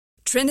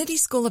Trinity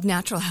School of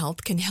Natural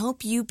Health can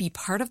help you be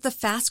part of the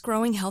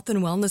fast-growing health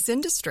and wellness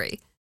industry.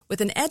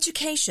 With an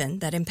education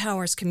that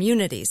empowers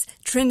communities,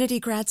 Trinity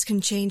grads can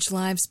change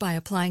lives by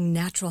applying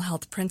natural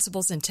health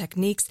principles and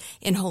techniques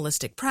in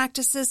holistic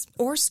practices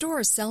or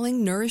stores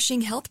selling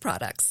nourishing health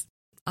products.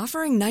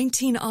 Offering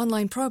 19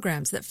 online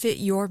programs that fit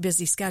your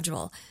busy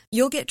schedule,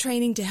 you'll get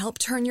training to help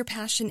turn your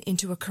passion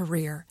into a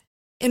career.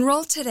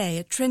 Enroll today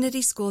at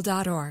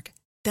trinityschool.org.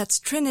 That's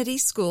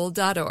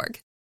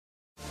trinityschool.org.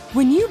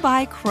 When you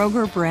buy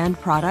Kroger brand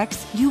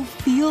products, you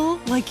feel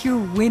like you're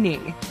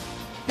winning.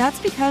 That's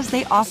because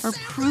they offer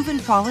proven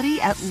quality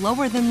at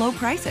lower than low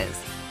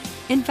prices.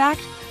 In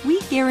fact,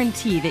 we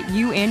guarantee that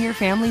you and your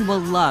family will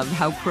love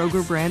how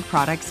Kroger brand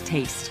products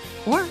taste,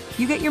 or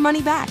you get your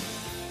money back.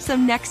 So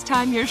next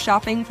time you're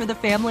shopping for the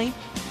family,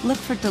 look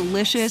for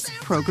delicious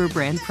Kroger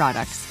brand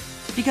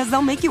products, because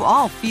they'll make you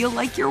all feel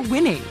like you're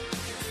winning.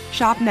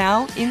 Shop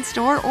now,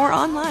 in-store, or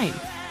online.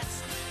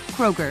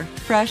 Kroger,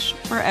 fresh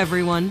for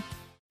everyone.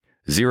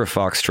 Zero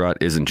Foxtrot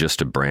isn't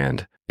just a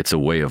brand, it's a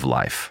way of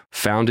life.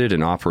 Founded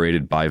and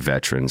operated by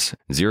veterans,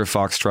 Zero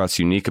Foxtrot's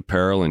unique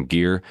apparel and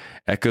gear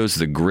echoes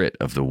the grit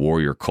of the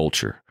warrior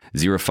culture.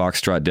 Zero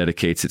Foxtrot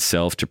dedicates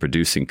itself to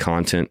producing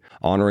content,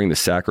 honoring the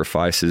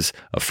sacrifices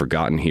of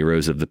forgotten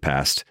heroes of the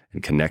past,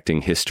 and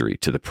connecting history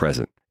to the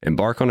present.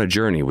 Embark on a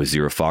journey with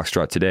Zero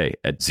Foxtrot today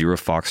at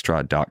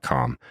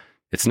zerofoxtrot.com.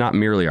 It's not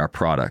merely our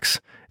products,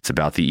 it's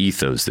about the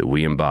ethos that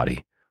we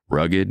embody.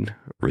 Rugged,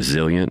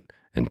 resilient,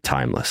 and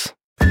timeless.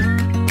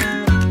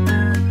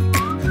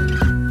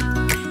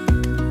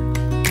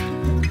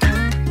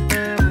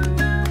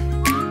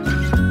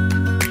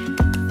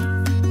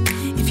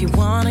 If you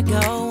wanna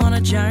go on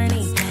a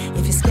journey,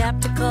 if you're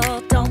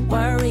skeptical, don't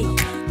worry.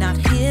 Not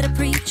here to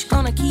preach,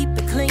 gonna keep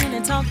it clean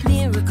and talk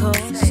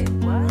miracles.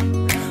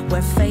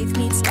 Where faith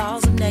meets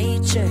laws of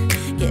nature,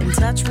 get in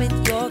touch with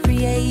your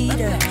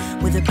creator.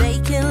 With a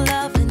bacon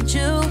loving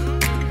Jew,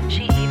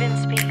 she even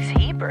speaks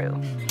Hebrew.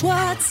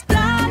 What's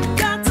God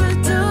got to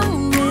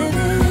do with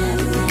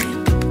it?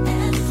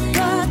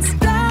 What's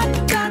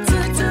God got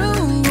to do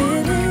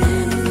with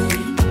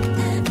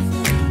it?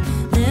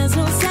 There's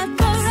no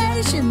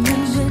separation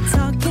when we're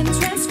talking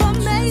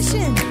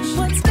transformation.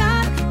 What's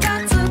God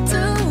got to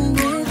do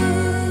with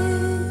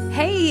it?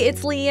 Hey,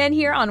 it's Leanne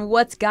here on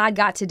What's God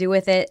Got to Do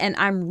With It, and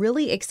I'm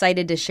really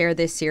excited to share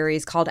this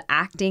series called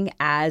Acting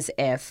As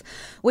If,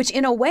 which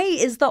in a way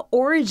is the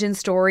origin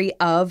story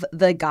of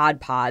the God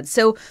Pod.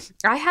 So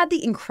I had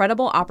the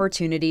incredible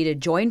opportunity to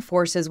join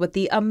forces with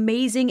the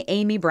amazing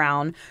Amy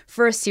Brown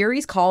for a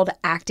series called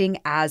Acting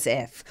As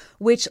If,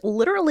 which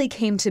literally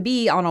came to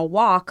be on a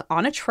walk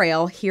on a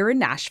trail here in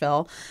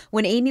Nashville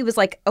when Amy was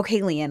like, okay,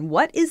 Leanne,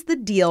 what is the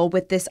deal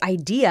with this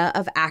idea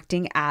of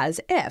acting as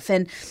if?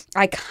 And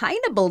I kind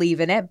of believe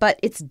in it, but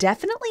it's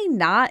definitely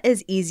not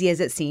as easy as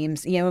it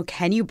seems.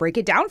 Can you break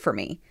it down for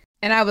me?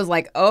 And I was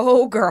like,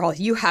 oh, girl,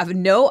 you have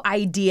no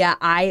idea.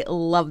 I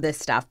love this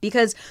stuff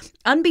because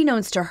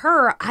unbeknownst to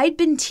her, I'd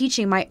been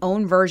teaching my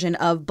own version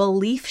of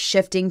belief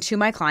shifting to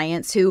my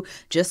clients who,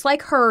 just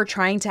like her,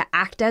 trying to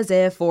act as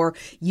if or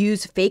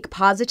use fake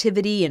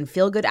positivity and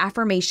feel good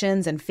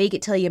affirmations and fake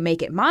it till you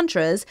make it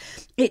mantras.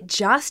 It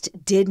just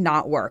did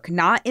not work,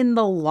 not in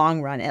the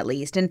long run, at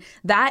least. And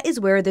that is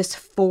where this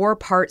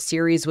 4-part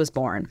series was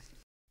born.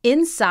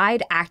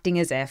 Inside Acting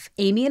As If,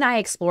 Amy and I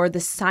explored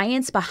the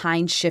science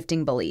behind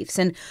shifting beliefs,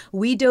 and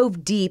we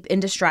dove deep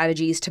into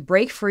strategies to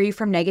break free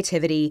from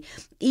negativity,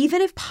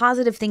 even if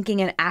positive thinking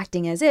and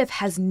acting as if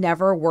has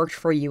never worked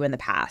for you in the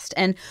past.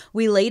 And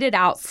we laid it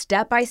out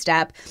step by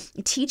step,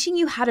 teaching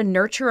you how to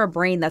nurture a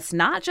brain that's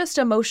not just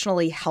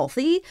emotionally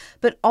healthy,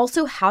 but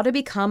also how to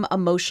become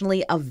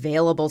emotionally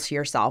available to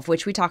yourself,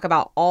 which we talk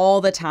about all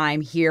the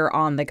time here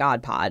on the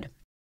God Pod.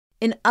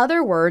 In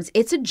other words,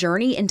 it's a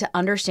journey into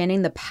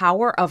understanding the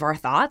power of our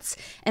thoughts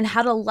and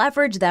how to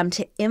leverage them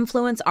to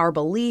influence our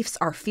beliefs,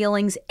 our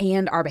feelings,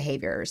 and our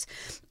behaviors.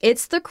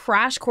 It's the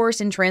crash course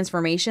in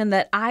transformation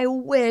that I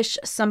wish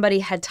somebody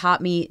had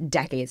taught me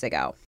decades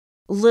ago.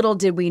 Little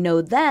did we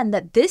know then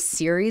that this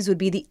series would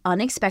be the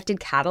unexpected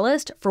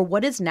catalyst for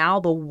what is now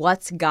the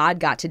What's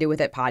God Got to Do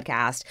With It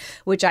podcast,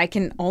 which I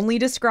can only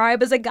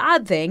describe as a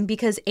God thing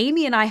because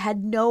Amy and I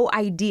had no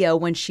idea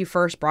when she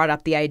first brought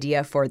up the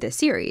idea for this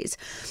series.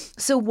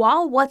 So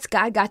while What's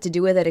God Got to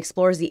Do With It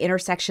explores the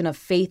intersection of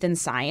faith and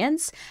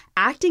science,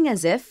 Acting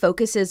As If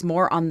focuses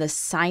more on the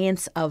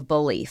science of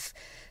belief.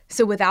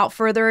 So without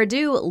further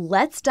ado,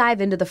 let's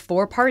dive into the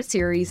 4-part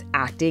series,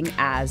 Acting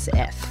As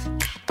If.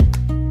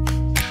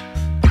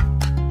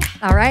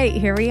 All right,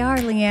 here we are,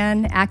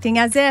 Leanne, acting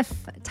as if.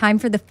 Time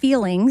for the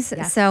feelings.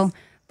 Yes. So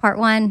part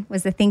 1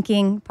 was the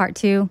thinking. Part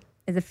 2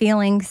 is the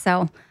feelings.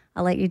 So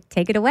I'll let you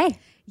take it away.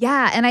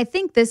 Yeah, and I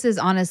think this is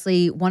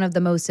honestly one of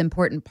the most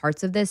important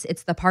parts of this.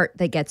 It's the part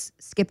that gets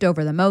skipped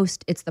over the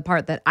most. It's the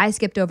part that I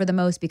skipped over the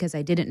most because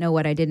I didn't know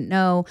what I didn't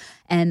know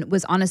and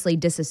was honestly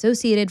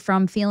disassociated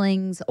from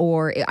feelings,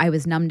 or I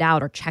was numbed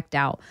out or checked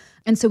out.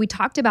 And so we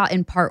talked about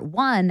in part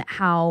 1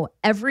 how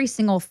every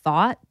single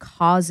thought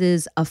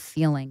causes a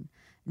feeling.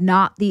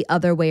 not the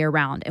other way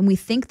around. And we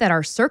think that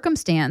our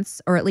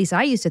circumstance, or at least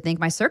I used to think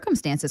my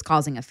circumstance is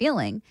causing a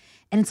feeling.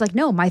 And it's like,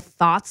 no, my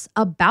thoughts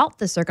about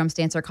the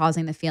circumstance are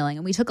causing the feeling.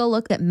 And we took a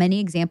look at many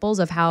examples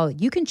of how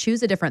you can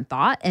choose a different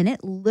thought and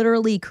it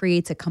literally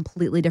creates a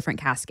completely different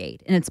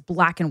cascade. And it's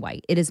black and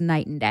white. It is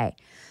night and day.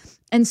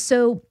 And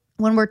so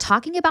when we're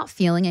talking about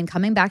feeling and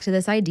coming back to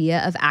this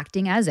idea of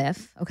acting as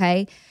if,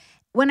 okay,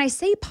 when I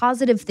say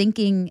positive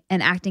thinking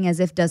and acting as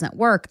if doesn't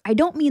work, I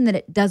don't mean that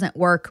it doesn't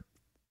work,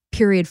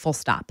 period, full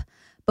stop.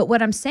 But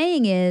what I'm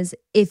saying is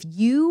if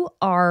you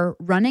are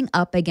running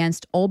up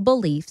against old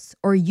beliefs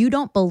or you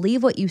don't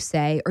believe what you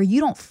say or you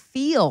don't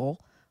feel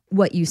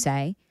what you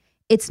say,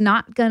 it's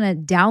not going to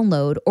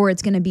download, or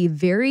it's going to be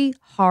very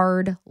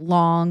hard,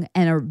 long,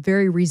 and a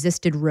very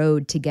resisted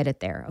road to get it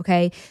there,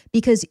 okay?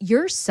 Because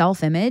your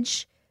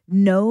self-image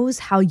knows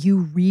how you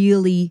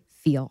really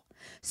feel.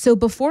 So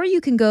before you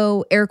can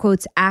go, air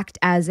quotes, act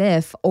as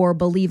if or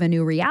believe a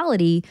new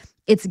reality,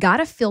 it's got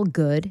to feel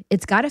good,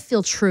 it's got to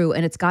feel true,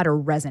 and it's got to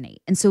resonate.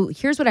 And so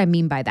here's what I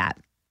mean by that.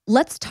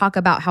 Let's talk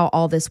about how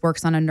all this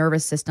works on a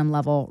nervous system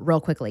level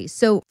real quickly.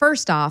 So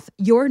first off,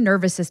 your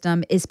nervous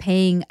system is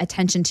paying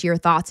attention to your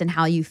thoughts and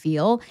how you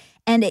feel,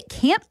 and it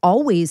can't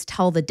always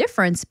tell the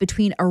difference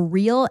between a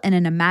real and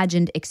an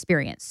imagined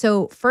experience.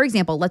 So for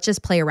example, let's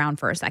just play around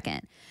for a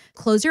second.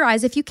 Close your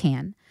eyes if you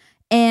can.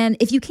 And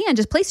if you can,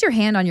 just place your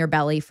hand on your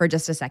belly for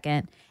just a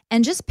second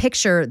and just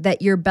picture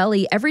that your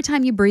belly, every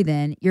time you breathe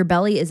in, your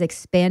belly is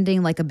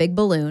expanding like a big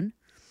balloon.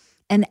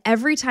 And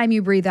every time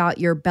you breathe out,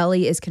 your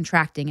belly is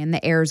contracting and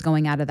the air is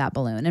going out of that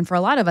balloon. And for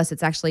a lot of us,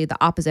 it's actually the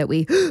opposite.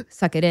 We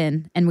suck it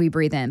in and we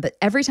breathe in. But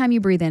every time you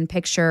breathe in,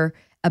 picture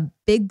a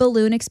big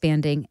balloon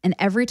expanding. And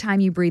every time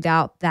you breathe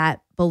out,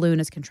 that balloon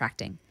is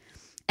contracting.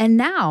 And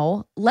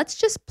now let's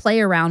just play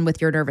around with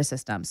your nervous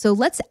system. So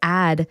let's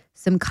add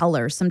some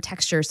colors, some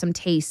textures, some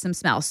taste, some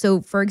smell.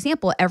 So for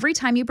example, every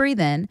time you breathe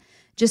in,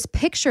 just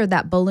picture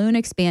that balloon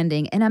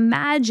expanding and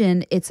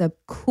imagine it's a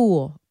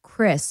cool,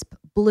 crisp,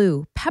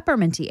 blue,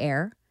 pepperminty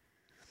air.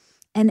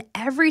 And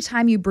every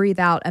time you breathe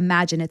out,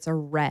 imagine it's a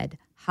red,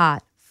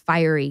 hot,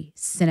 fiery,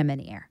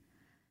 cinnamony air.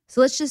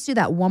 So let's just do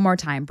that one more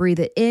time. Breathe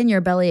it in. Your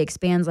belly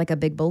expands like a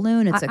big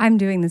balloon. I'm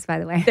doing this, by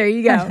the way. There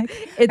you go.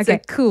 It's Okay. a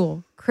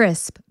cool,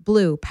 crisp,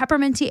 blue,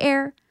 pepperminty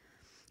air.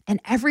 And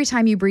every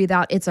time you breathe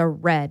out, it's a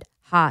red,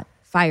 hot,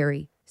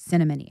 fiery,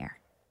 cinnamony air.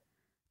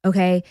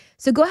 Okay?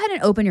 So go ahead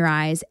and open your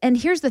eyes. And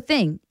here's the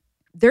thing.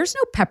 There's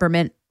no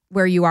peppermint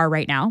where you are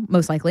right now,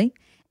 most likely.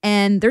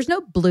 And there's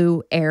no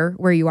blue air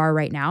where you are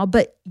right now.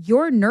 But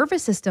your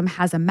nervous system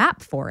has a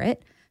map for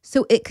it.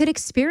 So it could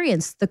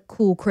experience the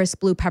cool,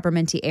 crisp, blue,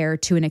 pepperminty air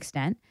to an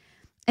extent.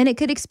 And it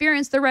could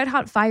experience the red,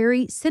 hot,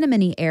 fiery,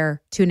 cinnamony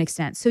air to an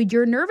extent. So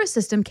your nervous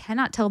system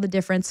cannot tell the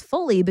difference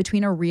fully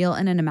between a real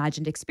and an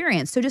imagined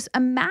experience. So just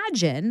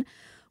imagine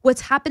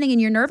what's happening in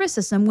your nervous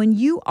system when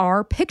you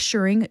are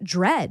picturing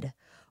dread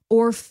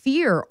or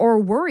fear or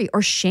worry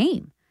or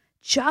shame,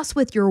 just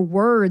with your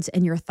words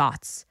and your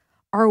thoughts.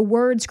 Our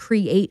words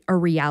create a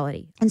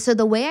reality. And so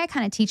the way I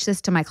kind of teach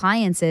this to my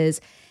clients is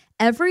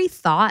every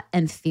thought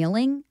and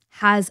feeling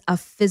has a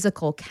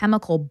physical,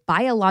 chemical,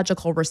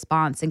 biological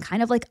response and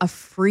kind of like a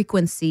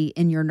frequency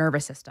in your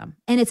nervous system.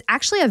 And it's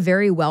actually a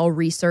very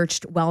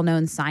well-researched,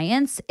 well-known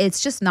science.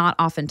 It's just not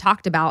often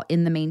talked about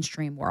in the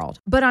mainstream world.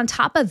 But on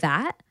top of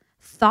that,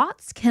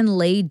 thoughts can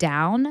lay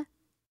down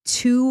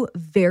two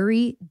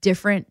very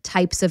different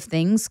types of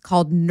things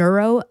called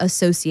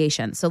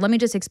neuroassociation. So let me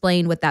just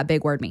explain what that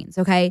big word means,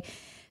 okay?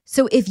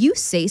 So if you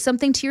say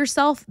something to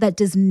yourself that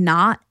does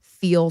not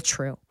feel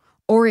true,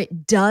 or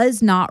it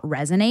does not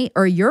resonate,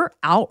 or you're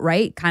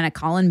outright kind of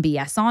calling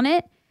BS on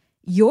it,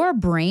 your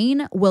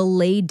brain will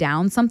lay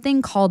down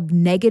something called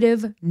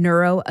negative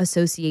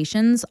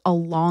neuroassociations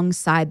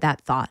alongside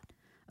that thought.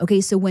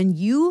 Okay, so when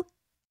you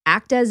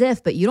act as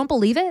if, but you don't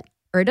believe it,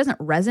 or it doesn't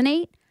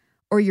resonate,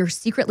 or you're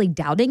secretly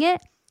doubting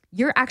it,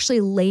 you're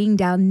actually laying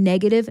down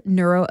negative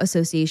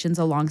neuroassociations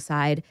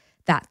alongside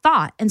that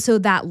thought. And so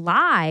that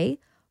lie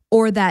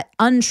or that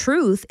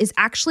untruth is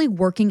actually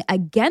working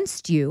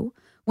against you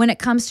when it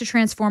comes to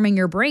transforming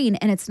your brain,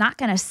 and it's not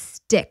going to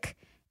stick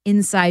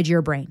inside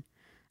your brain,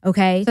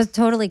 okay? So it's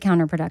totally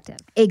counterproductive.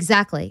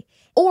 Exactly.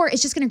 Or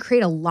it's just going to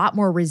create a lot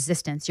more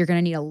resistance. You're going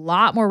to need a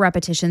lot more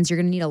repetitions. You're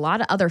going to need a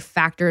lot of other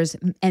factors,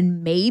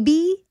 and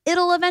maybe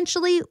it'll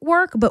eventually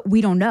work, but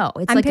we don't know.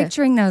 It's I'm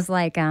picturing those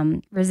like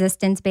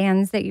resistance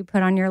bands that you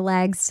put on your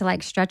legs to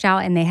like stretch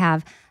out, and they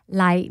have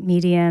light,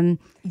 medium,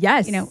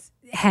 yes,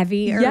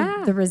 heavy, or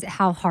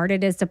how hard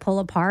it is to pull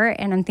apart.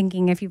 And I'm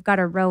thinking if you've got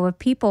a row of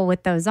people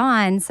with those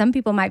on, some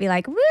people might be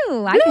like,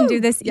 woo, I can do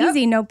this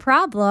easy, no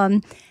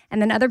problem. And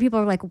then other people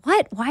are like,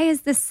 what? Why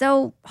is this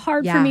so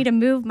hard for me to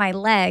move my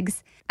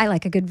legs? I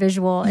like a good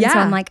visual. And so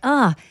I'm like,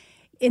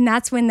 and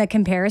that's when the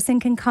comparison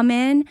can come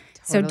in. Totally.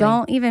 So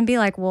don't even be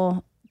like,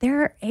 well,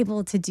 they're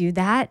able to do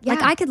that. Yeah.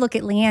 Like I could look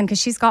at Leanne because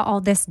she's got all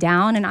this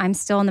down and I'm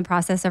still in the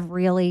process of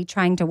really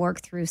trying to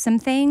work through some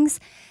things.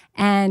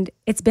 And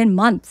it's been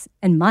months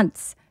and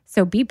months.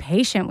 So be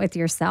patient with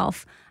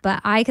yourself. But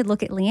I could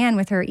look at Leanne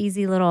with her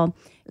easy little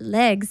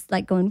legs,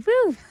 like going,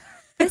 woo.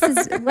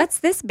 what's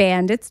this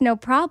band? It's no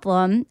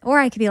problem. Or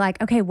I could be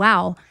like, okay,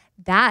 wow,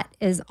 that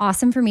is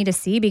awesome for me to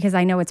see because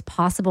I know it's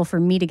possible for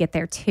me to get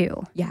there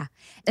too. Yeah.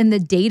 And the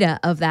data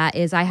of that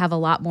is I have a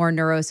lot more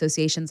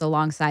neuroassociations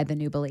alongside the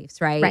new beliefs,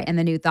 right? And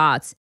the new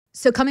thoughts.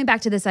 So coming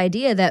back to this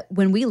idea that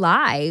when we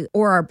lie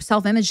or our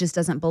self-image just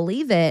doesn't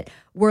believe it,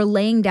 we're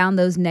laying down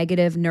those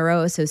negative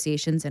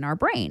neuroassociations in our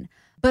brain.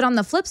 But on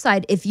the flip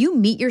side, if you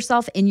meet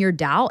yourself in your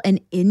doubt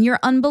and in your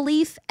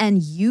unbelief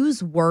and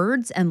use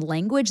words and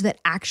language that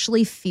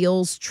actually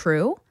feels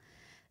true,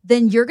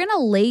 then you're going to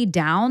lay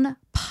down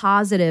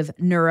positive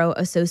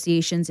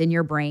neuroassociations in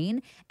your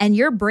brain. And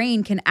your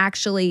brain can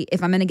actually,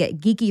 if I'm going to get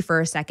geeky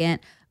for a second,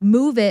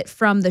 move it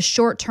from the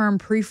short-term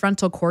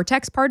prefrontal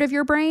cortex part of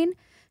your brain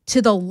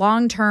to the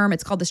long-term,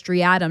 it's called the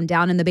striatum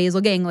down in the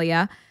basal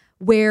ganglia,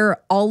 where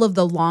all of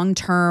the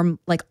long-term,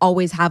 like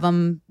always have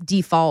them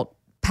default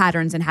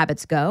patterns and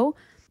habits go.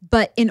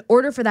 But in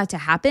order for that to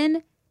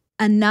happen,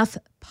 enough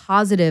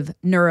positive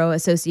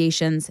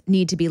neuroassociations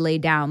need to be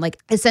laid down. Like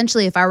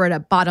essentially, if I were to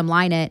bottom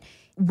line it,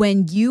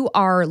 when you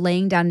are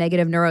laying down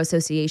negative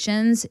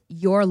neuroassociations,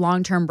 your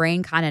long-term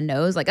brain kind of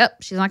knows like, oh,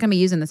 she's not going to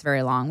be using this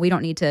very long. We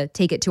don't need to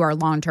take it to our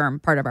long-term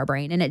part of our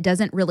brain. And it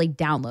doesn't really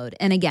download.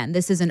 And again,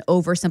 this is an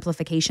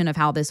oversimplification of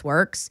how this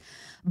works.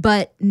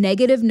 But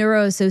negative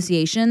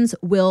neuroassociations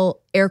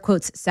will, air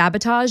quotes,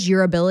 sabotage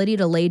your ability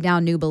to lay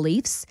down new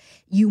beliefs.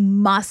 You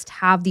must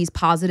have these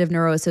positive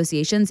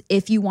neuroassociations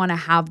if you want to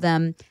have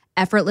them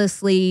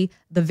effortlessly,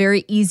 the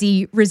very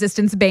easy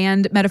resistance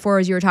band metaphor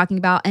as you were talking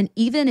about. And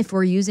even if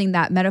we're using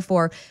that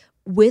metaphor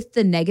with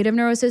the negative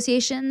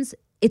neuroassociations,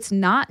 it's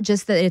not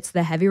just that it's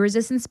the heavy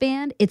resistance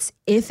band, it's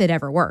if it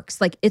ever works.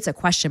 Like it's a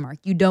question mark.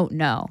 You don't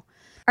know. All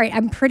right,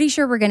 I'm pretty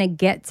sure we're going to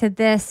get to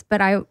this,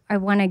 but I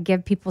want to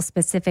give people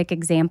specific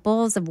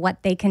examples of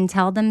what they can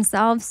tell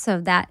themselves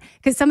so that,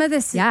 because some of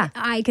this,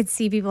 I could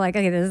see people like,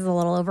 okay, this is a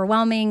little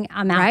overwhelming.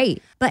 I'm out.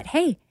 Right. But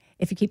hey,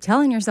 if you keep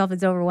telling yourself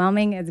it's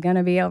overwhelming, it's going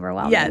to be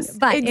overwhelming. Yes,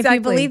 but exactly. If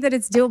you believe that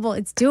it's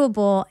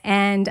doable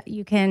and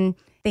you can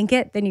think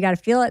it, then you got to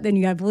feel it, then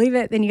you got to believe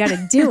it, then you got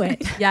to do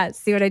it. Yes.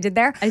 See what I did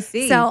there? I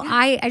see. So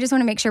I just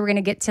want to make sure we're going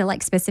to get to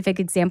like specific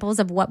examples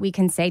of what we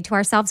can say to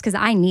ourselves because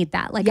I need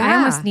that. Like I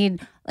almost need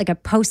like a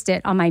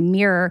Post-it on my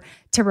mirror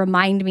to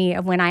remind me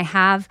of when I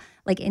have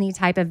like any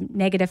type of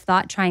negative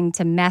thought trying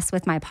to mess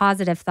with my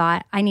positive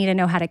thought. I need to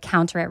know how to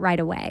counter it right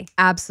away.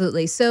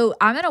 Absolutely. So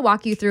I'm going to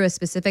walk you through a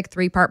specific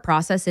 3-part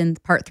process in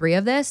part 3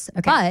 of this.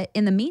 Okay. But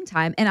in the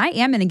meantime, and I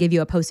am going to give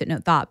you a Post-it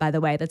note thought, by the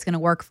way, that's going to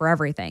work for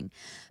everything.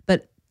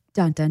 But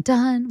dun, dun,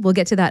 dun, we'll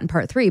get to that in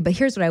part 3. But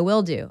here's what I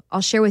will do.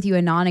 I'll share with you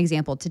a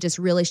non-example to just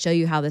really show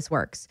you how this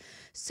works.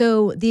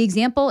 So the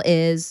example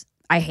is,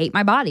 I hate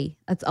my body.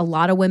 That's a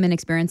lot of women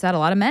experience that. A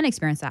lot of men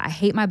experience that. I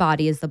hate my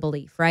body is the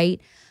belief, right?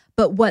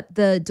 But what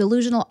the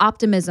delusional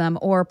optimism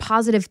or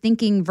positive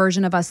thinking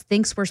version of us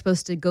thinks we're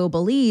supposed to go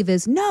believe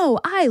is, no,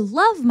 I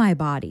love my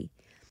body.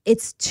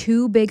 It's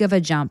too big of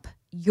a jump.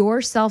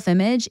 Your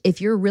self-image,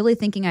 if you're really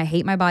thinking, I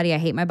hate my body, I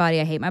hate my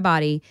body, I hate my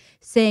body,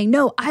 saying,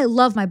 no, I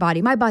love my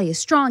body is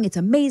strong, it's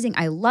amazing,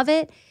 I love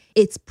it,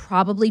 it's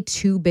probably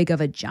too big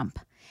of a jump.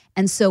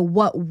 And so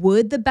what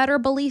would the better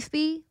belief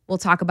be? We'll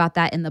talk about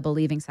that in the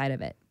believing side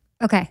of it.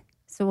 Okay.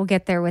 So we'll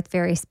get there with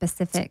very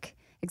specific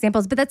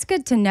examples, but that's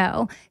good to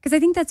know because I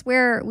think that's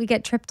where we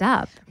get tripped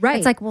up. Right.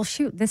 It's like, well,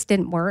 shoot, this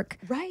didn't work.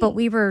 Right. But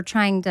we were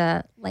trying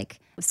to like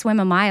swim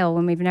a mile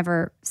when we've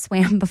never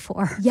swam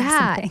before.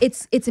 Yeah.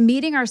 It's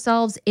meeting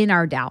ourselves in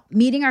our doubt,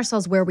 meeting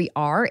ourselves where we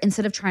are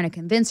instead of trying to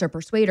convince or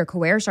persuade or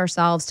coerce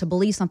ourselves to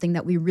believe something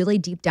that we really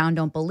deep down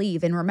don't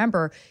believe. And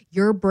remember,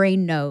 your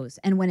brain knows.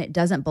 And when it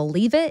doesn't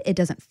believe it, it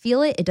doesn't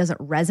feel it, it doesn't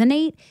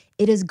resonate,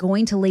 it is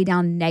going to lay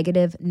down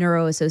negative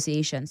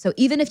neuroassociation. So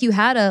even if you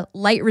had a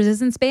light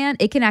resistance band,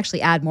 it can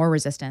actually add more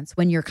resistance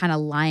when you're kind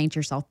of lying to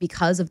yourself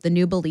because of the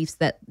new beliefs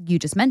that you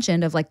just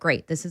mentioned of like,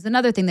 great, this is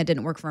another thing that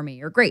didn't work for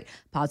me, or great,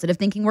 positive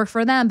thinking worked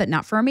for them, but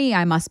not for me.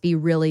 I must be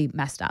really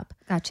messed up.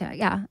 Gotcha.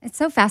 Yeah. It's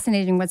so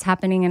fascinating what's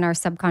happening in our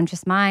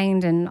subconscious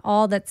mind and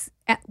all that's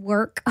at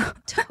work.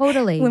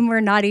 Totally. When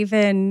we're not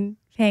even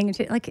paying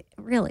attention. Like,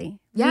 really.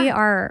 Yeah. We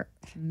are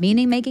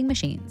meaning-making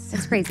machines.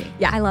 It's crazy.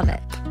 Yeah. I love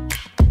it.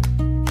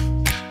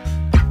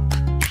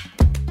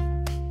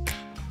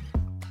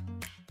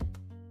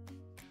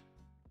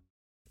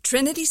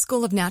 Trinity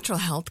School of Natural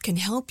Health can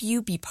help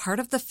you be part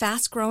of the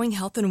fast-growing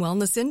health and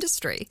wellness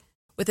industry.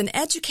 With an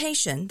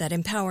education that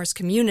empowers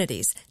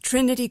communities,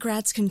 Trinity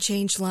grads can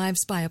change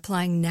lives by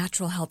applying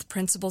natural health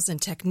principles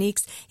and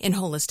techniques in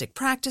holistic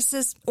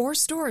practices or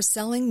stores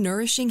selling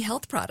nourishing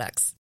health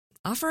products.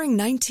 Offering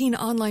 19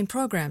 online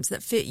programs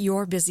that fit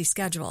your busy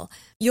schedule,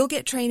 you'll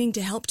get training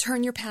to help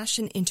turn your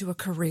passion into a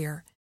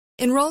career.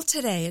 Enroll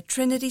today at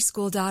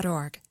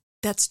trinityschool.org.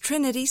 That's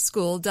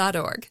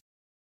trinityschool.org.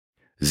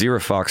 Zero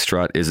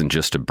Foxtrot isn't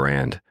just a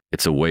brand,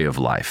 it's a way of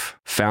life.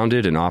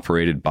 Founded and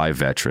operated by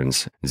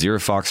veterans, Zero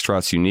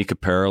Foxtrot's unique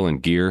apparel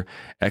and gear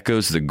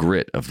echoes the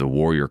grit of the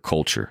warrior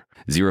culture.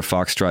 Zero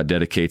Foxtrot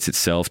dedicates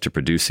itself to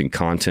producing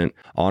content,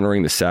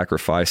 honoring the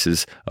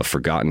sacrifices of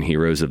forgotten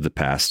heroes of the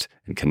past,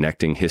 and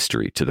connecting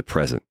history to the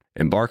present.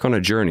 Embark on a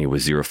journey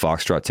with Zero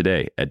Foxtrot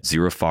today at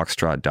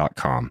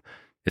zerofoxtrot.com.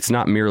 It's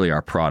not merely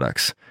our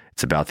products,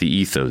 it's about the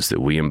ethos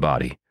that we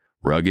embody.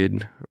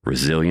 Rugged,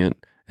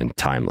 resilient, and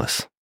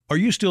timeless. Are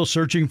you still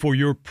searching for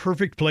your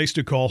perfect place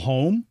to call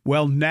home?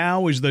 Well,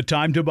 now is the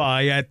time to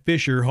buy at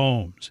Fisher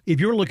Homes. If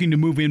you're looking to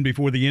move in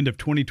before the end of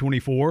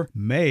 2024,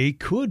 May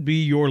could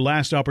be your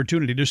last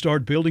opportunity to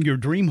start building your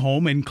dream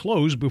home and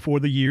close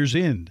before the year's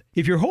end.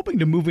 If you're hoping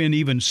to move in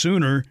even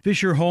sooner,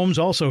 Fisher Homes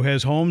also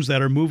has homes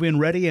that are move-in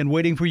ready and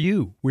waiting for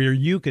you, where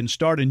you can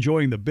start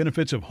enjoying the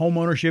benefits of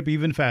homeownership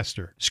even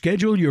faster.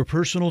 Schedule your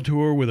personal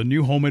tour with a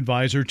new home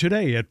advisor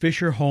today at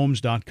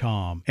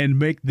FisherHomes.com and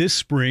make this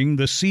spring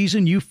the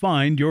season you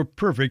find your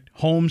perfect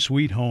home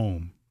sweet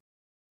home.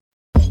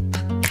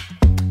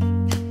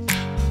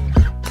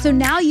 So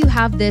now you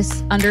have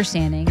this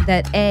understanding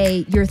that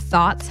A, your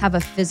thoughts have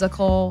a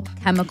physical,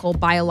 chemical,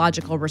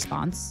 biological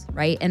response,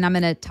 right? And I'm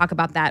going to talk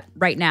about that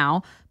right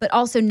now. But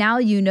also now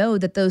you know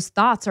that those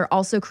thoughts are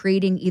also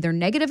creating either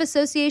negative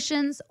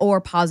associations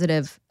or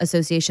positive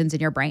associations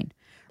in your brain.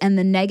 And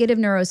the negative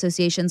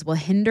neuroassociations will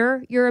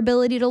hinder your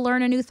ability to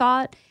learn a new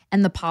thought.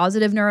 And the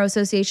positive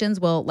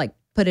neuroassociations will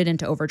put it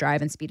into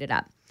overdrive and speed it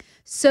up.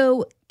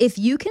 So if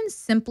you can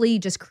simply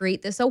just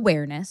create this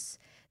awareness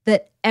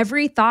that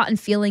every thought and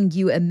feeling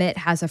you emit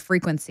has a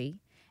frequency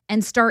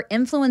and start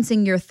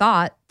influencing your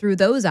thought through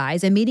those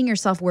eyes and meeting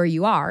yourself where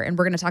you are, and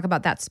we're going to talk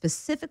about that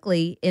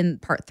specifically in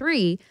part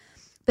 3,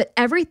 but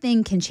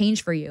everything can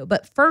change for you.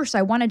 But first,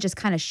 I want to just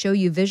kind of show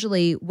you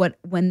visually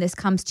when this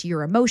comes to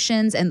your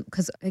emotions, and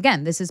because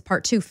again, this is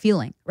part 2,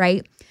 feeling,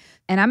 right?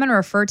 And I'm going to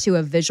refer to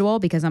a visual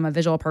because I'm a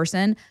visual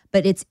person,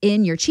 but it's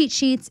in your cheat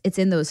sheets. It's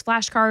in those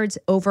flashcards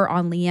over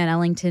on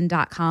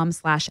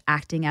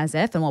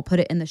leanneellington.com/actingasif, and we'll put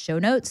it in the show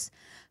notes.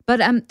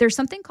 But there's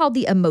something called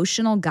the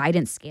emotional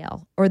guidance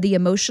scale or the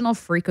emotional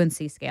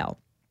frequency scale.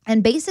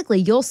 And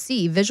basically you'll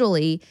see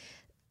visually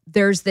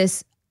there's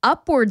this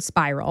upward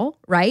spiral,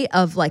 right,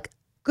 of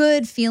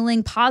good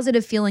feeling,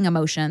 positive feeling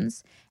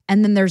emotions.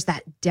 And then there's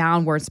that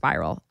downward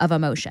spiral of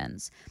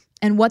emotions.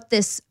 And what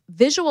this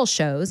visual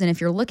shows, and if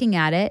you're looking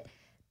at it,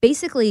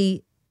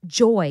 basically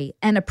joy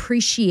and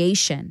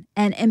appreciation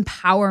and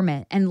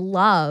empowerment and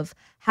love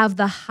have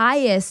the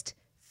highest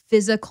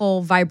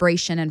physical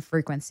vibration and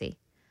frequency.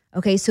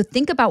 Okay, so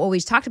think about what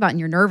we talked about in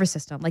your nervous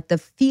system,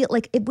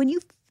 when you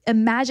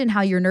imagine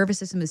how your nervous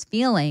system is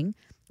feeling,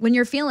 when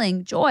you're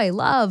feeling joy,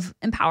 love,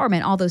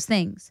 empowerment, all those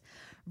things,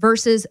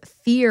 versus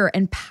fear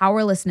and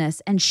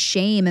powerlessness and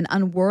shame and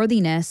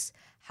unworthiness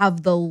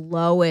have the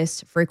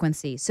lowest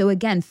frequency. So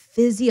again,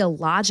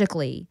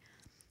 physiologically,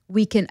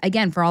 we can,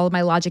 again, for all of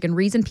my logic and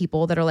reason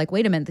people that are like,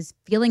 wait a minute, this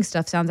feeling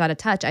stuff sounds out of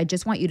touch. I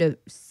just want you to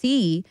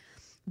see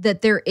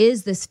that there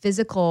is this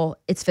physical,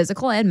 it's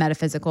physical and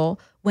metaphysical,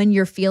 when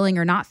you're feeling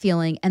or not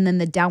feeling, and then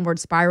the downward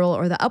spiral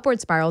or the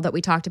upward spiral that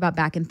we talked about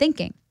back in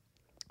thinking.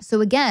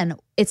 So again,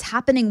 it's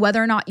happening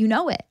whether or not you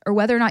know it or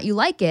whether or not you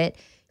like it.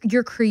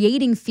 You're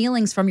creating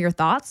feelings from your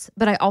thoughts,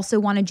 but I also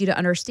wanted you to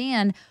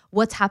understand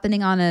what's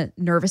happening on a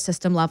nervous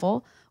system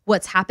level,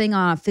 what's happening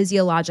on a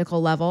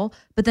physiological level,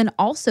 but then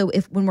also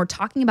when we're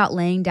talking about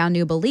laying down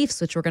new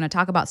beliefs, which we're going to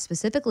talk about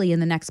specifically in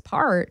the next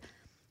part,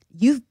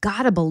 you've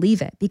got to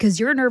believe it because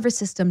your nervous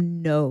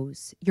system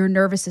knows. Your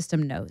nervous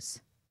system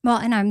knows. Well,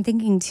 and I'm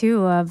thinking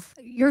too of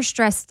you're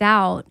stressed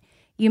out.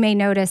 You may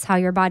notice how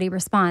your body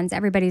responds.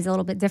 Everybody's a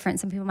little bit different.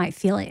 Some people might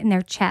feel it in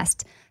their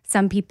chest.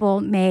 Some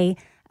people may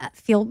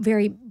feel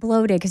very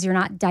bloated because you're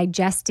not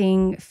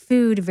digesting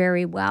food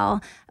very well.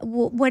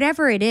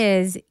 Whatever it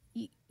is,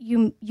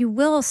 you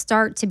will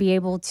start to be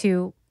able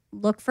to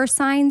look for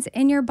signs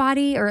in your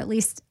body, or at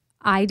least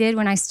I did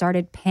when I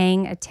started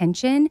paying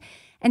attention.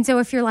 And so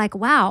if you're like,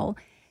 wow,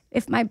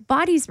 if my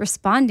body's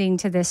responding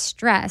to this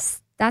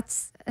stress,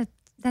 that's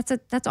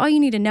all you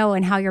need to know,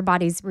 and how your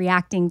body's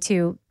reacting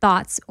to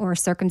thoughts or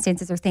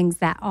circumstances or things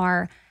that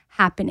are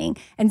happening.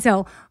 And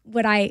so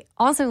what I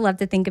also love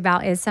to think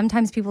about is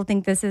sometimes people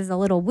think this is a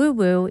little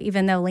woo-woo,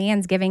 even though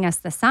Leanne's giving us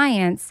the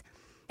science,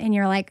 and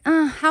you're like,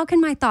 how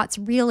can my thoughts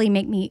really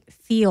make me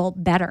feel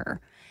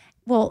better?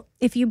 Well,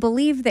 if you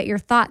believe that your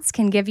thoughts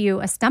can give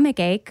you a stomach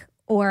ache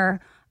or,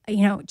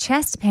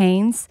 chest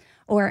pains,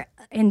 or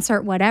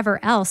insert whatever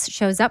else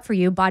shows up for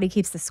you, body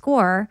keeps the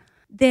score,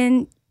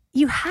 then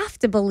you have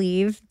to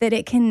believe that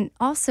it can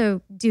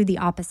also do the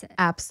opposite.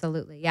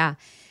 Absolutely, yeah.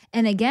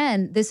 And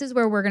again, this is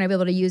where we're going to be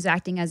able to use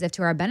acting as if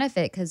to our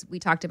benefit, because we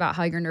talked about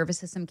how your nervous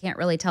system can't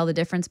really tell the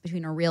difference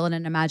between a real and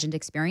an imagined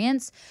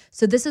experience.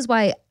 So this is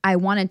why I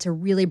wanted to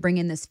really bring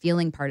in this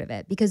feeling part of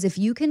it, because if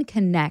you can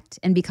connect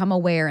and become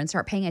aware and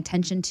start paying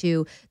attention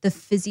to the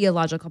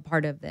physiological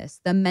part of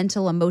this, the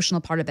mental,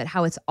 emotional part of it,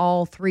 how it's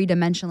all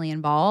three-dimensionally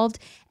involved,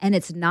 and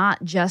it's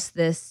not just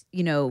this,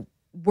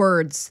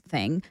 words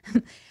thing,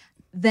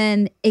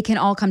 then it can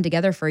all come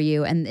together for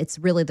you. And it's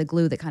really the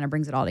glue that kind of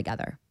brings it all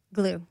together.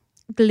 Glue.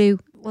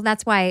 Well,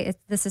 that's why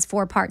this is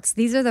 4 parts.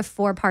 These are the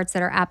 4 parts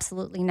that are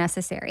absolutely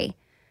necessary.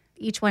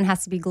 Each one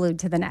has to be glued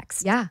to the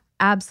next. Yeah,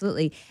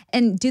 Absolutely.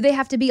 And do they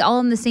have to be all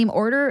in the same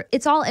order?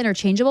 It's all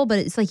interchangeable, but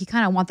it's like you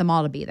kind of want them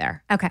all to be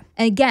there. Okay.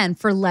 And again,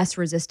 for less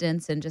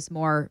resistance and just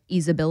more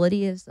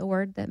easeability is the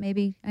word that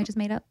maybe I just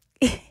made up.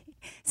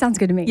 Sounds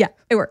good to me. Yeah,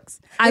 it works.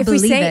 If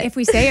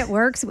we say it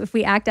works, if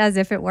we act as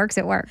if it works,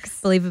 it works.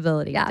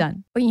 Believability. Yeah.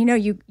 Done. Well,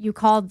 you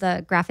called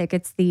the graphic,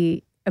 it's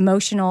the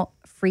emotional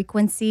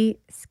frequency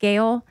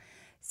scale.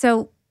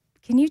 So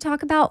can you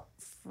talk about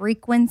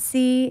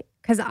frequency?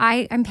 Because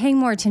I'm paying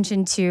more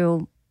attention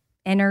to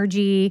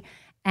energy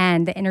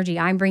and the energy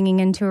I'm bringing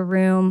into a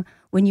room.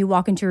 When you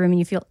walk into a room and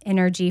you feel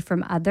energy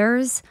from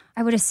others,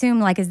 I would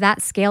assume, is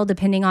that scale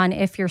depending on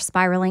if you're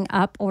spiraling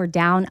up or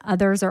down,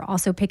 others are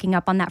also picking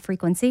up on that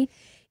frequency?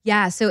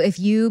 Yeah. So if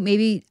you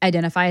maybe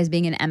identify as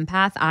being an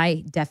empath,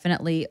 I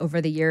definitely over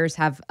the years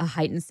have a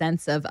heightened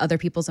sense of other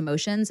people's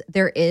emotions.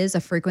 There is a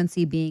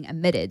frequency being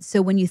emitted.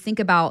 So when you think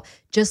about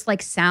just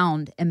like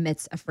sound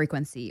emits a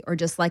frequency, or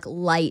just like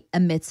light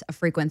emits a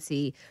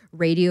frequency,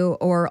 radio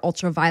or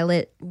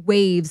ultraviolet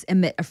waves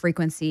emit a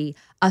frequency,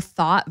 a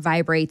thought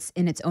vibrates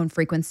in its own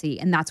frequency.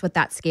 And that's what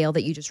that scale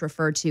that you just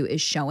referred to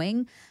is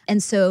showing.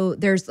 And so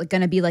there's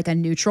going to be like a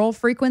neutral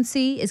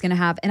frequency is going to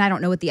have, and I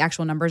don't know what the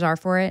actual numbers are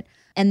for it.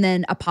 And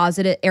then a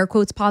positive, air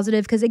quotes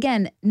positive, because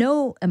again,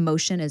 no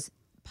emotion is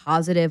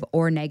positive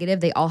or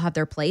negative. They all have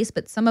their place,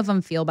 but some of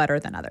them feel better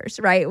than others,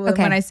 right?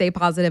 Okay. When I say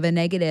positive and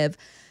negative.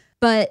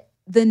 But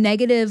the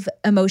negative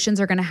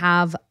emotions are going to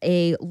have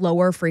a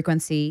lower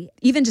frequency.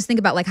 Even just think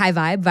about like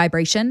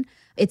vibration.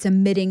 It's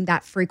emitting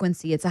that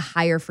frequency. It's a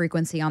higher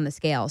frequency on the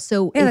scale.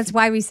 So yeah, that's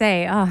why we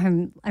say,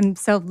 I'm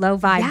so low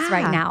vibes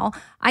right now.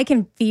 I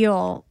can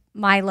feel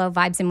my low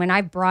vibes, and when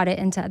I've brought it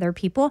into other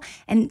people,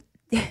 and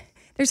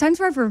there's times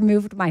where I've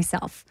removed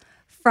myself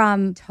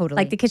from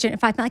like the kitchen.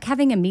 If I'm like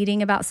having a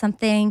meeting about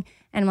something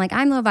and I'm like,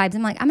 I'm low vibes,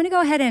 I'm like, I'm going to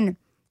go ahead and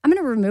I'm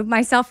going to remove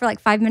myself for like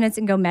 5 minutes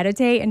and go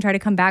meditate and try to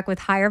come back with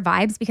higher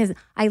vibes, because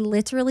I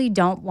literally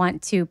don't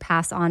want to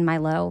pass on my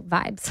low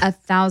vibes.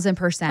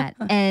 1,000%.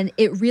 And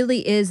it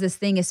really is this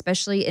thing,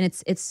 especially, and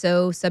it's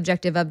so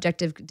subjective,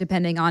 objective,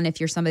 depending on if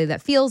you're somebody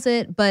that feels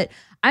it. But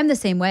I'm the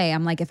same way.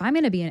 I'm like, if I'm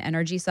going to be an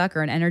energy suck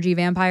or an energy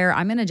vampire,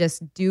 I'm going to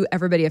just do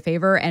everybody a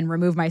favor and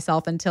remove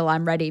myself until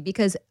I'm ready,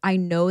 because I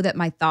know that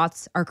my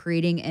thoughts are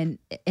creating and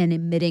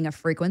emitting a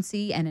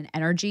frequency and an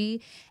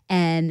energy.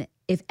 And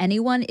if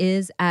anyone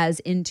is as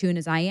in tune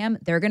as I am,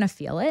 they're going to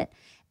feel it.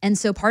 And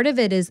so part of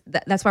it is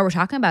that's why we're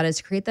talking about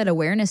is create that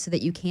awareness so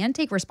that you can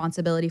take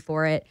responsibility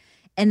for it.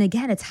 And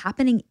again, it's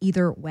happening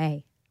either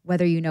way,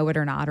 whether you know it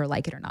or not, or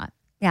like it or not.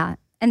 Yeah.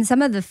 And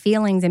some of the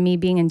feelings and me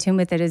being in tune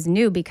with it is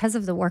new because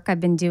of the work I've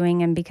been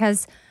doing, and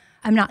because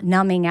I'm not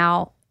numbing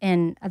out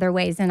in other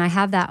ways. And I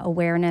have that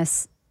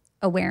awareness.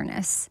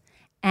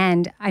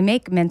 And I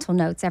make mental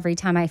notes every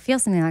time I feel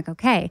something, like,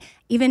 okay,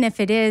 even if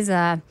it is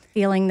a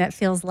feeling that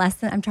feels less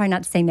than, I'm trying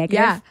not to say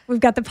negative. Yeah. We've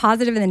got the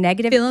positive and the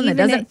negative. Feeling that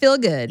doesn't feel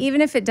good. Even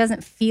if it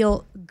doesn't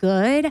feel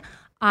good,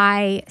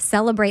 I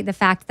celebrate the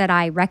fact that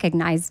I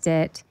recognized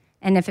it.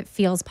 And if it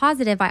feels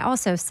positive, I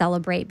also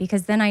celebrate,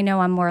 because then I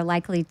know I'm more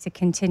likely to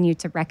continue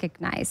to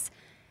recognize,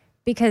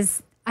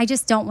 because I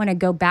just don't want to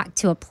go back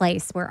to a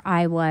place where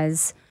I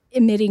was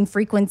emitting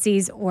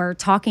frequencies or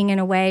talking in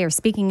a way or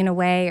speaking in a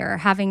way or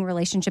having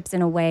relationships in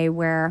a way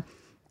where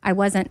I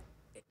wasn't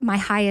my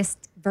highest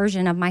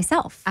version of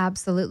myself.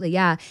 Absolutely.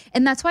 Yeah.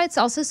 And that's why it's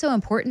also so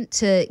important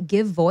to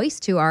give voice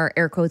to our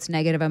air quotes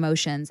negative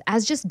emotions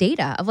as just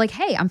data of like,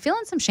 hey, I'm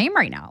feeling some shame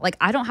right now. Like,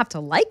 I don't have to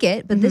like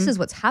it, but this is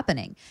what's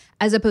happening,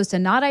 as opposed to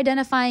not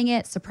identifying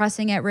it,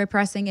 suppressing it,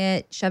 repressing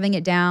it, shoving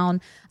it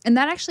down. And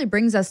that actually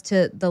brings us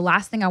to the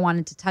last thing I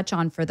wanted to touch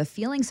on for the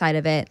feeling side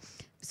of it.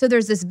 So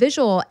there's this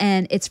visual,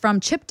 and it's from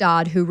Chip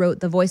Dodd, who wrote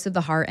The Voice of the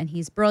Heart, and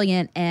he's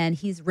brilliant, and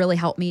he's really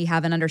helped me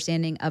have an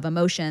understanding of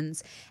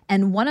emotions.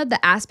 And one of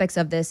the aspects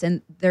of this,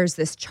 and there's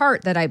this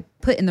chart that I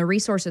put in the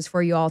resources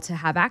for you all to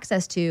have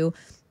access to,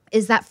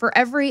 is that for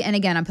every, and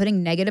again, I'm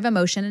putting negative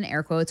emotion in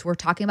air quotes, we're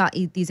talking about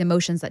these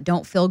emotions that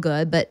don't feel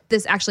good, but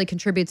this actually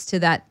contributes to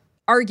that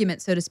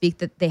argument, so to speak,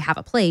 that they have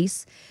a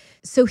place.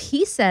 So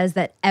he says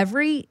that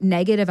every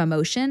negative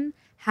emotion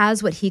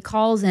has what he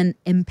calls an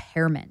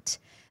impairment,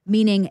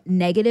 meaning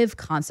negative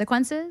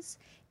consequences,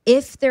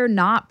 if they're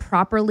not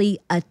properly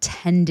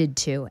attended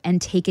to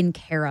and taken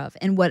care of.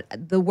 And what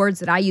the words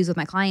that I use with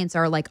my clients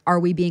are like, are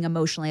we being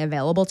emotionally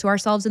available to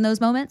ourselves in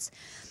those moments?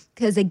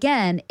 Because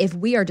again, if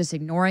we are just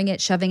ignoring it,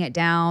 shoving it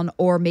down,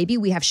 or maybe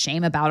we have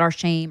shame about our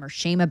shame or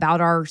shame about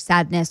our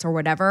sadness or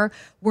whatever,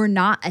 we're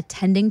not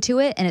attending to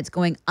it and it's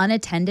going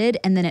unattended,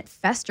 and then it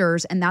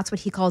festers. And that's what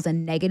he calls a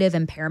negative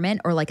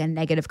impairment, or like a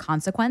negative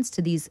consequence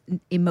to these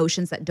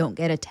emotions that don't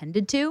get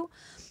attended to.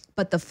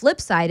 But the flip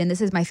side, and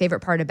this is my favorite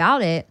part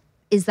about it,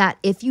 is that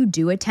if you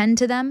do attend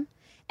to them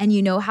and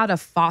you know how to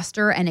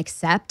foster and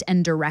accept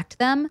and direct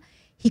them,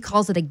 he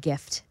calls it a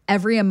gift.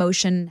 Every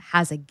emotion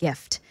has a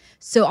gift.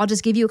 So I'll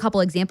just give you a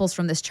couple examples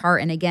from this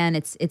chart. And again,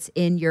 it's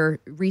in your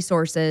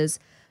resources.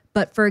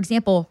 But for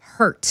example,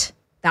 hurt,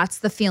 that's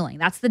the feeling.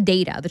 That's the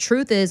data. The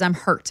truth is I'm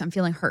hurt. I'm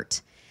feeling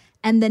hurt.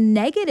 And the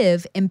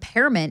negative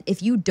impairment,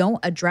 if you don't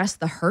address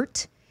the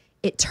hurt,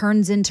 it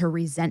turns into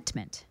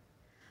resentment.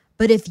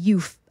 But if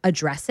you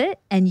address it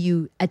and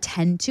you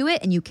attend to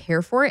it and you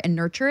care for it and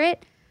nurture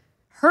it,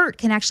 hurt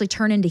can actually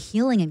turn into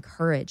healing and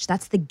courage.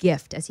 That's the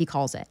gift, as he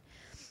calls it.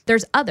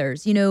 There's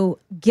others,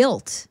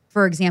 guilt,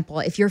 for example.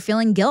 If you're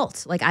feeling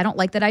guilt, like, I don't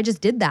like that I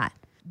just did that.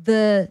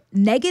 The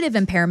negative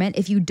impairment,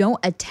 if you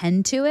don't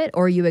attend to it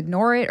or you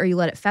ignore it or you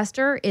let it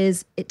fester,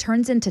 is it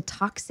turns into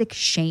toxic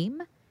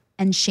shame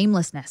and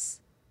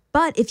shamelessness.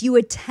 But if you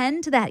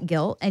attend to that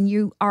guilt and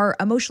you are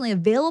emotionally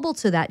available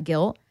to that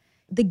guilt,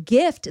 the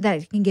gift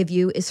that it can give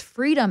you is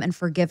freedom and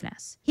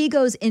forgiveness. He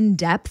goes in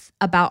depth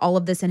about all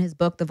of this in his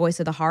book, The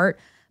Voice of the Heart.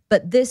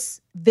 But this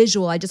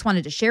visual, I just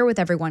wanted to share with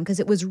everyone because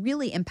it was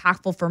really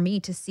impactful for me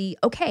to see,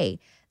 okay,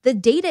 the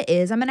data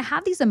is I'm going to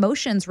have these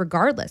emotions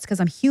regardless because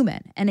I'm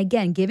human. And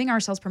again, giving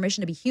ourselves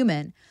permission to be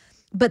human.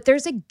 But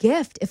there's a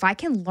gift if I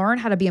can learn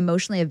how to be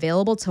emotionally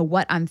available to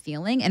what I'm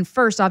feeling. And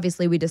first,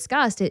 obviously, we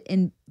discussed it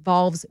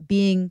involves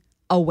being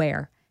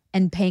aware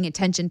and paying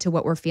attention to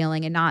what we're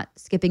feeling and not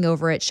skipping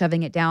over it,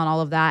 shoving it down,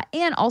 all of that.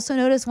 And also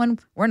notice when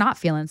we're not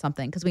feeling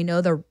something because we know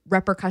the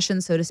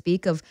repercussions, so to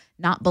speak, of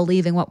not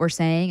believing what we're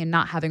saying and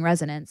not having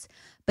resonance.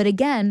 But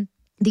again,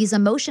 these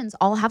emotions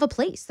all have a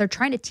place. They're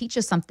trying to teach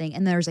us something,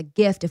 and there's a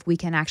gift if we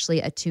can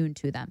actually attune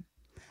to them.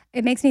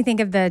 It makes me think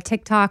of the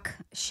TikTok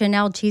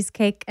Chanel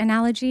cheesecake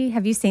analogy.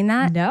 Have you seen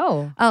that?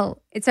 No. Oh,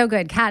 it's so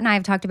good. Kat and I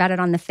have talked about it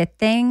on the Fifth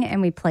Thing,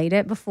 and we played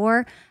it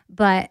before.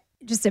 But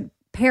just to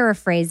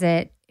paraphrase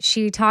it,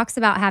 she talks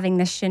about having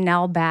this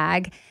Chanel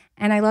bag.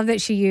 And I love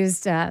that she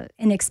used an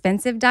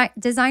expensive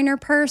designer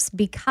purse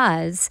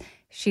because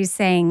she's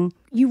saying,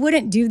 you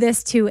wouldn't do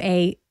this to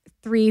a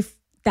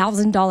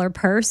 $3,000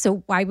 purse.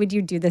 So why would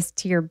you do this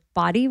to your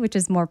body, which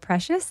is more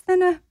precious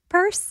than a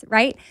purse,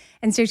 right?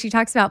 And so she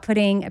talks about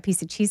putting a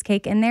piece of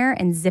cheesecake in there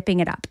and zipping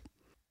it up.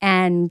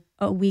 And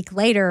a week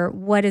later,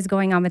 what is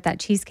going on with that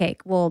cheesecake?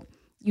 Well,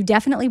 you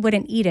definitely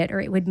wouldn't eat it or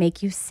it would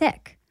make you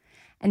sick.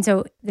 And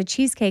so the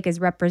cheesecake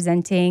is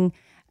representing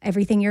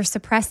everything you're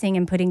suppressing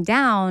and putting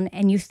down,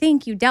 and you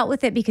think you dealt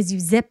with it because you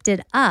zipped it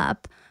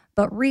up,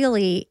 but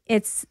really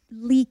it's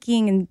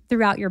leaking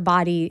throughout your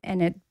body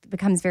and it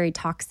becomes very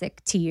toxic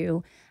to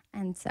you.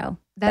 And so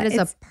that is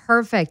a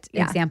perfect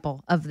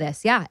example of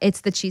this. Yeah,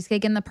 it's the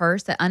cheesecake in the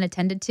purse that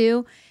unattended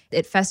to,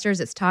 it festers,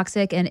 it's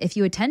toxic. And if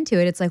you attend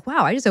to it, it's like,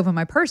 wow, I just opened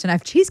my purse and I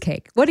have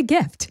cheesecake. What a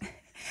gift.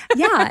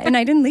 Yeah, and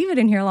I didn't leave it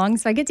in here long,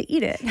 so I get to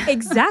eat it.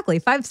 Exactly,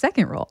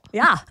 5-second rule.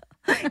 Yeah,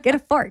 get a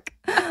fork.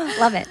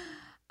 Love it.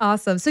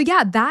 Awesome. So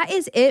yeah, that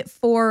is it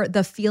for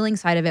the feeling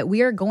side of it.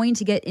 We are going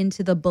to get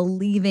into the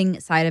believing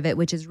side of it,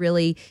 which is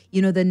really,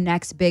 the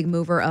next big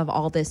mover of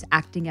all this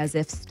acting as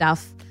if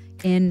stuff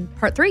in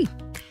part 3.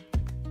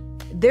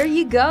 There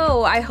you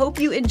go. I hope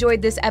you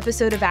enjoyed this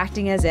episode of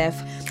Acting As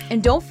If.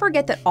 And don't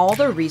forget that all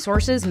the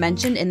resources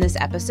mentioned in this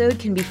episode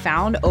can be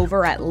found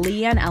over at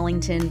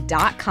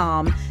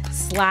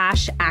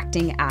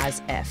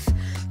leanneellington.com/actingasif.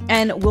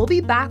 And we'll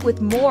be back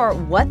with more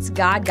What's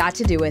God Got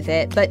to Do With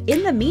It? But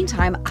in the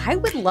meantime, I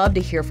would love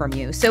to hear from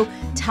you. So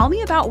tell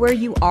me about where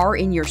you are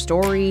in your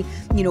story,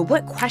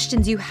 what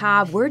questions you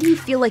have, where do you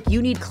feel like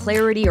you need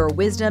clarity or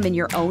wisdom in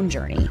your own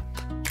journey?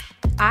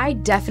 I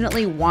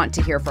definitely want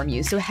to hear from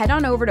you. So head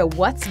on over to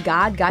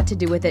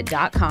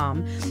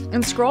whatsgodgottodowithit.com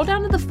and scroll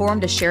down to the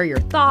forum to share your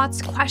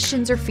thoughts,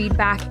 questions, or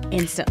feedback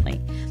instantly.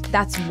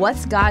 That's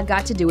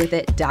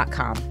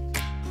whatsgodgottodowithit.com.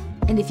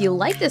 And if you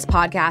like this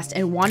podcast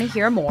and want to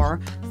hear more,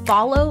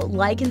 follow,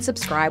 like, and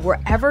subscribe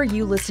wherever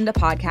you listen to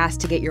podcasts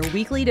to get your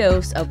weekly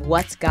dose of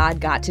What's God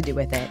Got to Do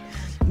With It.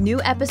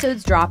 New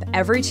episodes drop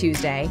every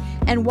Tuesday,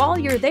 and while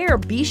you're there,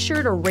 be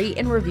sure to rate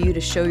and review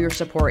to show your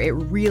support. It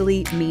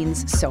really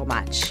means so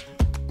much.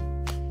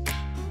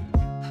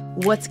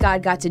 What's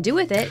God Got to Do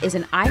With It is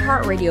an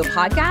iHeartRadio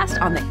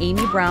podcast on the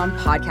Amy Brown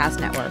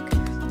Podcast Network.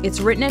 It's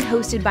written and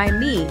hosted by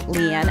me,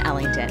 Leanne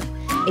Ellington.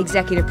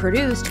 Executive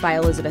produced by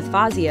Elizabeth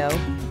Fazio.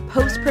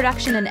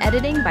 Post-production and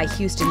editing by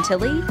Houston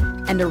Tilley.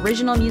 And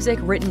original music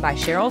written by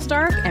Cheryl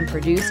Stark and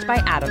produced by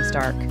Adam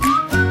Stark.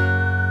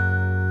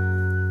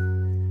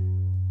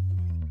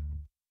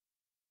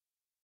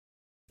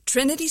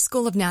 Trinity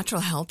School of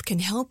Natural Health can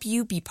help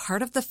you be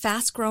part of the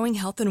fast-growing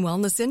health and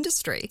wellness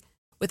industry.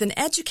 With an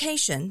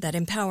education that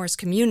empowers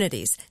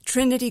communities,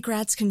 Trinity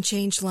grads can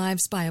change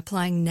lives by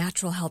applying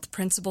natural health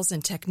principles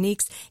and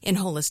techniques in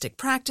holistic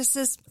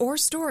practices or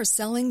stores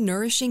selling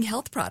nourishing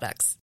health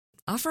products.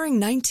 Offering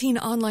 19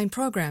 online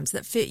programs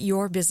that fit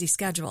your busy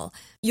schedule,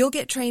 you'll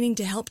get training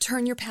to help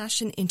turn your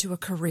passion into a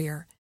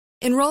career.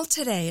 Enroll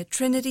today at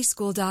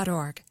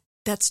trinityschool.org.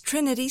 That's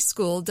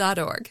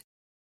trinityschool.org.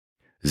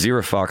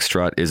 Zero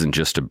Foxtrot isn't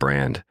just a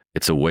brand,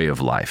 it's a way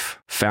of life.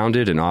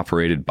 Founded and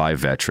operated by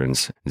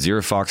veterans,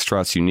 Zero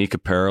Foxtrot's unique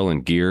apparel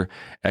and gear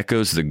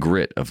echoes the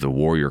grit of the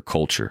warrior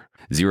culture.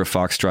 Zero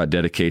Foxtrot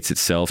dedicates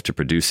itself to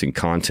producing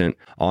content,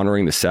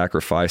 honoring the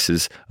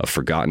sacrifices of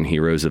forgotten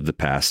heroes of the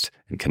past,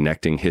 and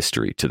connecting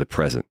history to the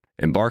present.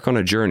 Embark on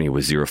a journey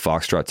with Zero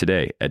Foxtrot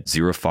today at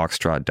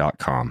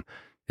zerofoxtrot.com.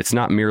 It's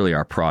not merely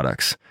our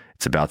products,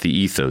 it's about the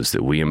ethos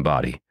that we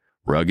embody.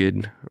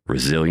 Rugged,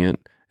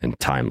 resilient, and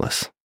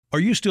timeless. Are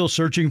you still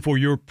searching for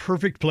your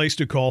perfect place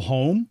to call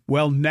home?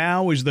 Well,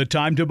 now is the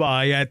time to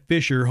buy at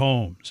Fisher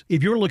Homes.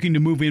 If you're looking to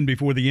move in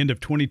before the end of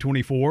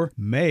 2024,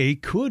 May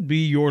could be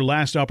your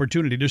last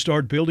opportunity to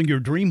start building your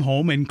dream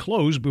home and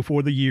close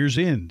before the year's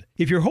end.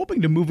 If you're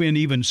hoping to move in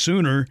even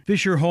sooner,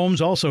 Fisher Homes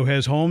also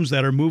has homes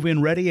that are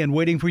move-in ready and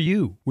waiting for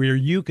you, where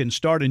you can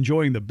start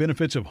enjoying the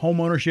benefits of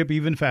homeownership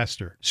even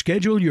faster.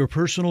 Schedule your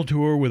personal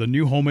tour with a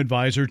new home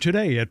advisor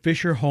today at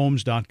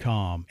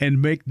FisherHomes.com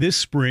and make this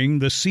spring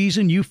the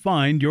season you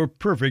find your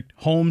perfect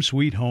home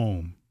sweet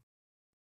home.